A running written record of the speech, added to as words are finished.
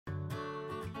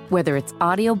Whether it's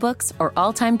audiobooks or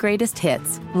all-time greatest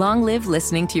hits, long live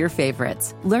listening to your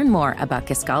favorites. Learn more about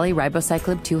Kisqali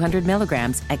Ribociclib 200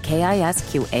 milligrams at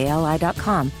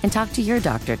KISQALI.com and talk to your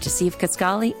doctor to see if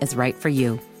Kisqali is right for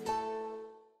you.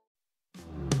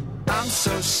 I'm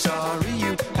so sorry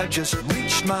you have just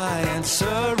reached my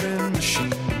answering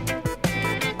machine.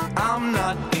 I'm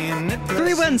not in it.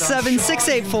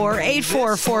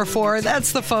 317-684-8444.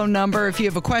 That's the phone number. If you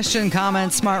have a question,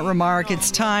 comment, smart remark,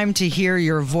 it's time to hear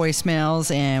your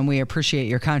voicemails, and we appreciate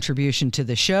your contribution to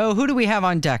the show. Who do we have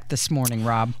on deck this morning,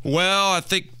 Rob? Well, I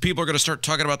think people are going to start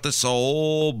talking about this a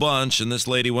whole bunch, and this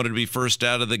lady wanted to be first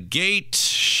out of the gate.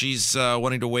 She's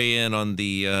wanting to weigh in on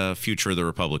the future of the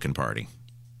Republican Party.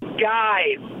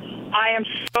 Guys, I am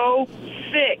so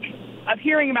sick of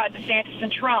hearing about DeSantis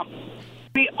and Trump.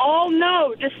 We all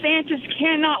know DeSantis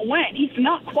cannot win. He's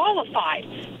not qualified.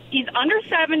 He's under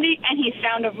 70, and he's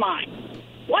sound of mind.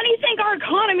 Why do you think our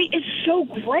economy is so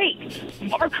great?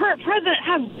 Our current president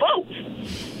has votes.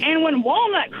 And when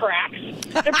Walnut cracks,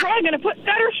 they're probably going to put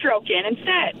Fetterstroke in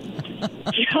instead.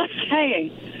 Just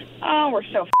saying. Oh, we're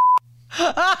so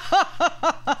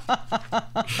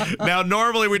Now,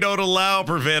 normally we don't allow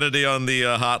profanity on the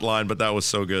hotline, but that was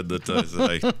so good that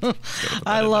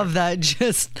I love that.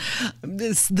 Just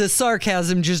the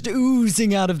sarcasm just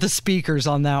oozing out of the speakers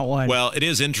on that one. Well, it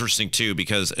is interesting, too,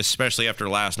 because especially after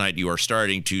last night, you are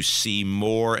starting to see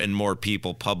more and more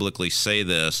people publicly say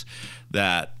this,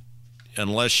 that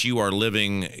unless you are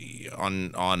living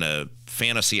on a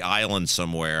fantasy island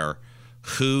somewhere,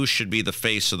 who should be the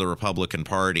face of the Republican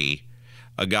Party?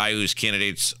 A guy whose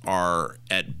candidates are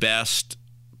at best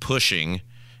pushing,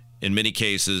 in many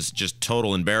cases, just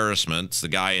total embarrassments. The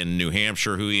guy in New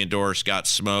Hampshire who he endorsed got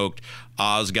smoked.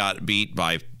 Oz got beat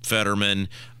by Fetterman.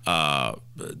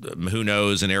 Who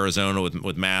knows, in Arizona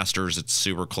with Masters, it's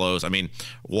super close. I mean,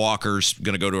 Walker's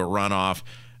going to go to a runoff.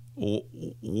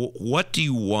 What do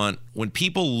you want when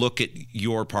people look at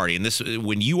your party? And this,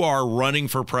 when you are running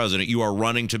for president, you are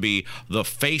running to be the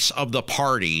face of the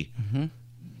party. Mm-hmm.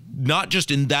 Not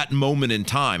just in that moment in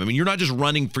time. I mean, you're not just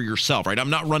running for yourself, right? I'm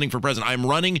not running for president. I'm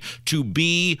running to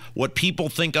be what people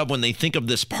think of when they think of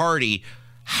this party.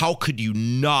 How could you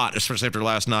not, especially after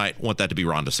last night, want that to be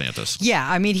Ron DeSantis? Yeah,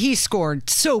 I mean, he scored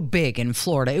so big in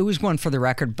Florida. It was one for the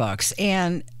record books.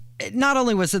 And not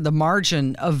only was it the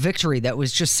margin of victory that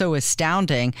was just so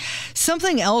astounding,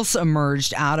 something else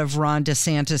emerged out of Ron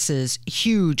DeSantis's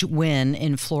huge win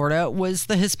in Florida was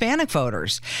the Hispanic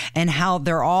voters and how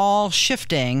they're all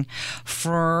shifting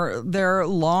for their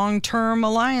long-term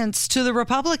alliance to the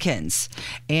Republicans.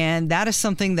 And that is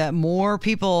something that more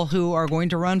people who are going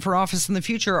to run for office in the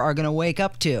future are going to wake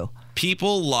up to.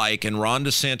 People like, and Ron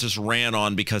DeSantis ran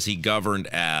on because he governed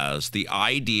as, the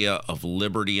idea of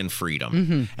liberty and freedom.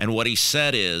 Mm-hmm. And what he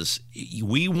said is,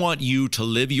 we want you to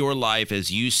live your life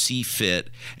as you see fit,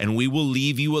 and we will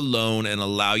leave you alone and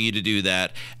allow you to do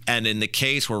that. And in the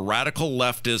case where radical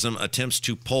leftism attempts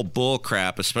to pull bull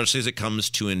crap, especially as it comes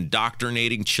to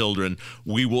indoctrinating children,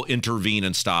 we will intervene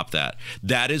and stop that.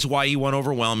 That is why he won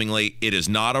overwhelmingly. It is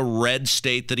not a red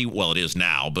state that well, it is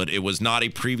now, but it was not a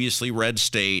previously red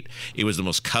state. It was the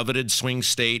most coveted swing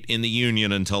state in the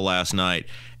union until last night.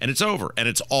 And it's over. And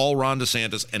it's all Ron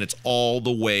DeSantis, and it's all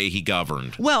the way he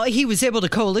governed. Well, he was able to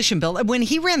coalition build. When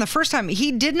he ran the first time,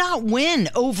 he did not win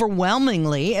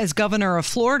overwhelmingly as governor of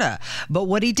Florida. But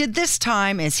what he did this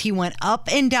time is he went up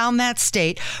and down that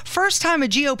state. First time a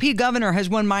GOP governor has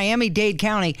won Miami-Dade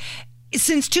County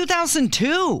since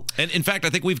 2002. And in fact, I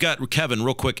think we've got, Kevin,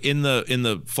 real quick, in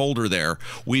the folder there,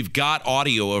 we've got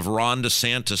audio of Ron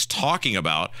DeSantis talking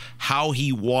about how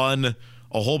he won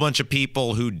a whole bunch of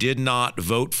people who did not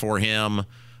vote for him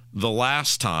the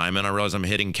last time. And I realize I'm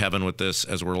hitting Kevin with this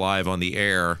as we're live on the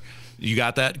air. You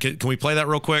got that? Can we play that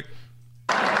real quick?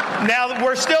 Now,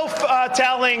 we're still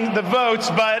tallying the votes,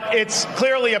 but it's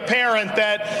clearly apparent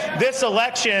that this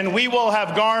election, we will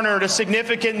have garnered a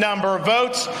significant number of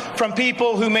votes from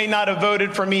people who may not have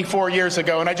voted for me 4 years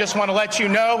ago. And I just want to let you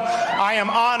know, I am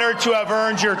honored to have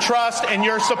earned your trust and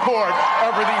your support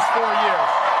over these 4 years.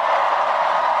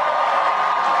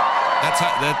 That's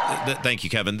how, thank you,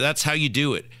 Kevin. That's how you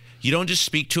do it. You don't just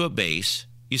speak to a base.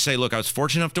 You say, look, I was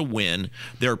fortunate enough to win.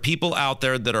 There are people out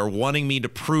there that are wanting me to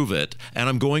prove it, and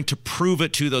I'm going to prove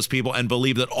it to those people and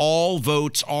believe that all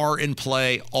votes are in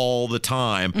play all the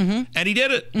time. Mm-hmm. And he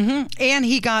did it. Mm-hmm. And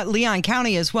he got Leon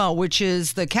County as well, which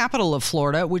is the capital of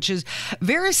Florida, which is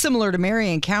very similar to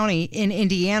Marion County in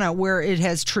Indiana, where it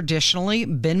has traditionally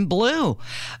been blue.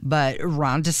 But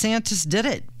Ron DeSantis did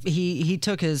it. He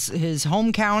took his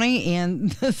home county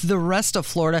and the rest of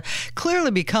Florida,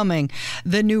 clearly becoming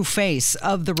the new face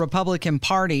of the Republican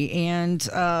Party. And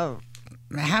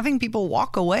having people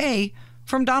walk away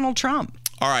from Donald Trump.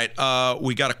 All right,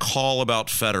 we got a call about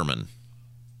Fetterman.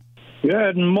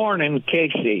 Good morning,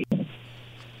 Casey.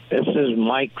 This is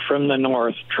Mike from the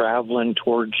north traveling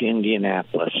towards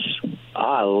Indianapolis.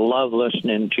 I love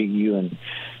listening to you and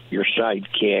your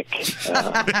sidekick,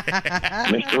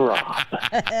 Mr. Rob.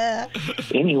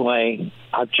 Anyway,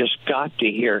 I've just got to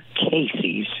hear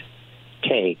Casey's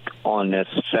take on this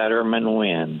Fetterman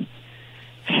win.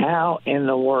 How in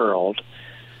the world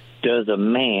does a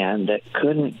man that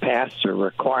couldn't pass the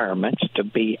requirements to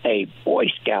be a Boy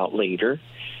Scout leader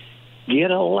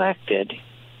get elected?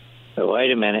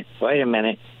 Wait a minute.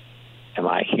 Am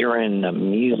I hearing the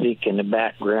music in the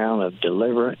background of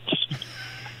Deliverance?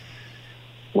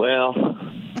 Well,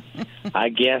 I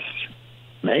guess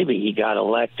maybe he got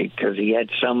elected because he had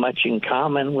so much in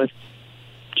common with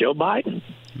Joe Biden.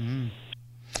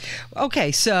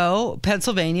 Okay, so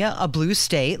Pennsylvania, a blue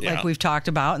state, like we've talked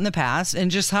about in the past, and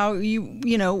just how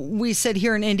we said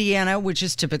here in Indiana, which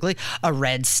is typically a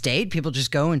red state, people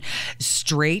just go and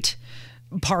straight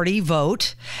party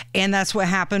vote. And that's what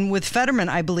happened with Fetterman,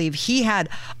 I believe. He had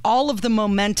all of the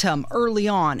momentum early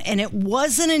on, and it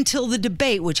wasn't until the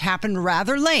debate, which happened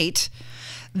rather late,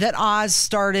 that Oz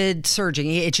started surging.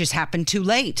 It just happened too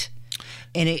late.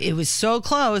 And it was so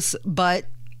close, but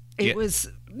it was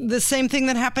the same thing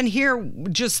that happened here,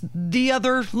 just the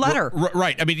other letter.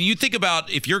 Right. I mean, you think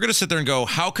about, if you're going to sit there and go,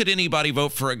 how could anybody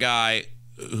vote for a guy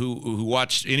who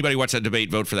watched that debate,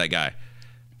 vote for that guy?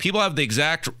 People have the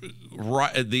exact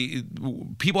right.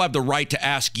 People have the right to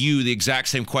ask you the exact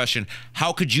same question.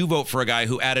 How could you vote for a guy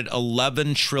who added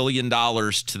 $11 trillion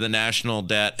to the national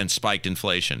debt and spiked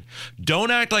inflation? Don't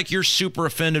act like you're super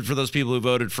offended for those people who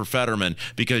voted for Fetterman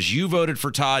because you voted for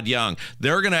Todd Young.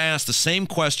 They're going to ask the same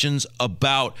questions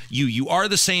about you. You are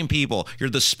the same people.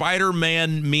 You're the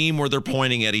Spider-Man meme where they're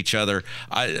pointing at each other.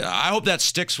 I hope that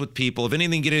sticks with people. If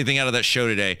anything, get anything out of that show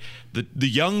today. The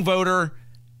Young voter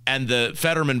and the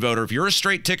Fetterman voter, if you're a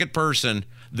straight ticket person,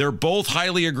 they're both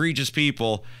highly egregious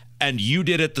people, and you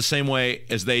did it the same way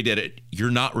as they did it. You're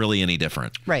not really any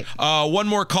different. Right. One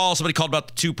more call. Somebody called about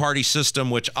the two-party system,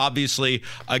 which obviously,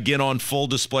 again, on full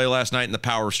display last night in the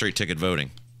power of straight ticket voting.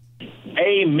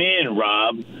 Amen,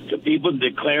 Rob, to people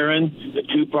declaring the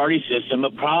two-party system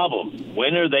a problem.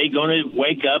 When are they going to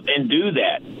wake up and do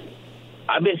that?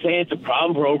 I've been saying it's a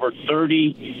problem for over 30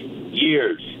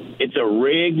 years. It's a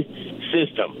rigged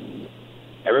system.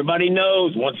 Everybody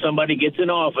knows once somebody gets in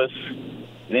office,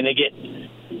 then they get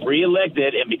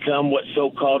reelected and become what's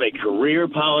so-called a career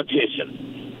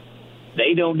politician.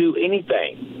 They don't do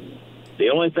anything. The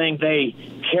only thing they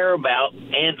care about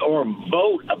and or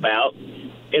vote about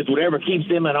is whatever keeps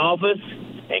them in office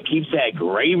and keeps that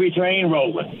gravy train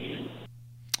rolling.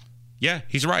 Yeah,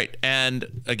 he's right.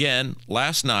 And again,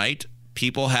 last night,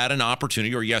 people had an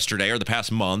opportunity, or yesterday, or the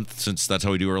past month, since that's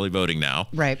how we do early voting now.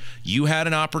 Right. You had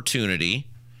an opportunity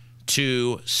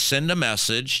to send a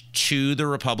message to the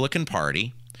Republican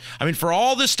Party. I mean, for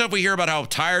all this stuff we hear about how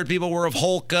tired people were of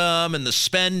Holcomb and the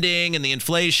spending and the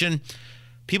inflation,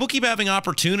 people keep having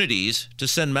opportunities to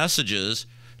send messages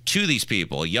to these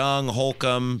people, Young,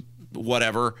 Holcomb,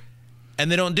 whatever,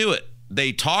 and they don't do it.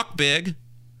 They talk big.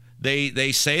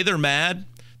 They say they're mad.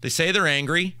 They say they're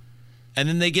angry. And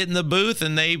then they get in the booth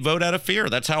and they vote out of fear.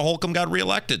 That's how Holcomb got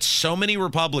reelected. So many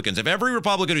Republicans, if every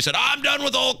Republican who said, I'm done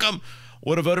with Holcomb,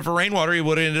 would have voted for Rainwater, he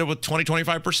would have ended up with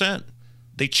 25%.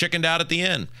 They chickened out at the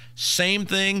end. Same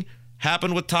thing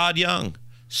happened with Todd Young.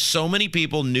 So many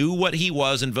people knew what he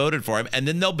was and voted for him. And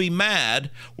then they'll be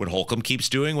mad when Holcomb keeps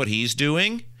doing what he's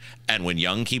doing and when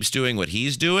Young keeps doing what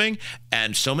he's doing.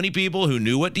 And so many people who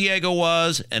knew what Diego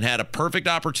was and had a perfect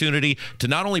opportunity to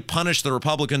not only punish the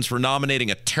Republicans for nominating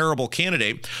a terrible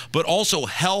candidate, but also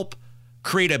help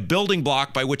create a building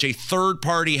block by which a third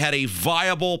party had a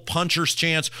viable puncher's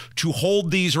chance to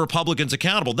hold these Republicans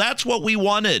accountable. That's what we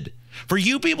wanted. For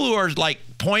you people who are like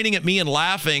pointing at me and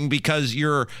laughing because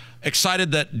you're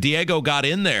excited that Diego got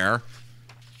in there,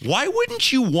 why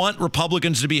wouldn't you want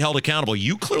Republicans to be held accountable?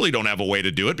 You clearly don't have a way to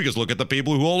do it because look at the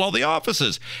people who hold all the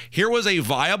offices. Here was a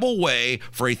viable way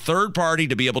for a third party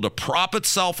to be able to prop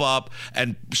itself up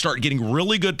and start getting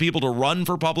really good people to run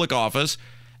for public office.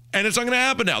 And it's not going to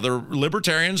happen now. The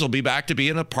Libertarians will be back to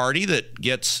being a party that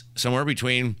gets somewhere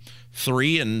between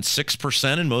 3 and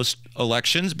 6% in most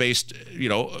elections based,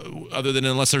 other than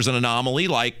unless there's an anomaly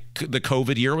like the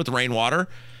COVID year with Rainwater.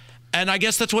 And I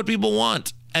guess that's what people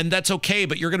want. And that's okay,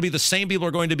 but you're going to be the same people who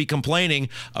are going to be complaining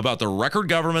about the record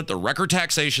government, the record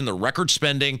taxation, the record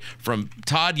spending from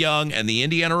Todd Young and the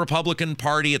Indiana Republican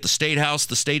Party at the State House,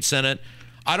 the State Senate.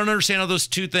 I don't understand how those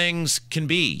two things can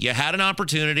be. You had an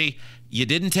opportunity. You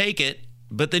didn't take it.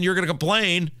 but then you're going to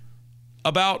complain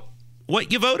about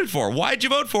what you voted for. Why'd you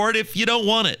vote for it if you don't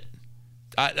want it?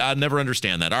 I never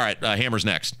understand that. All right, Hammer's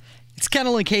next. It's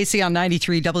Kendall and Casey on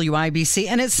 93 WIBC.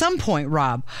 And at some point,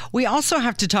 Rob, we also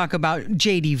have to talk about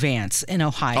J.D. Vance in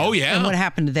Ohio. Oh, yeah. And what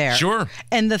happened there. Sure.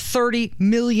 And the $30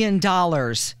 million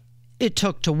it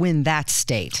took to win that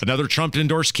state. Another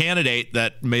Trump-endorsed candidate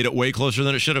that made it way closer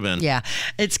than it should have been. Yeah.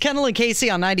 It's Kendall and Casey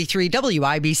on 93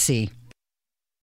 WIBC.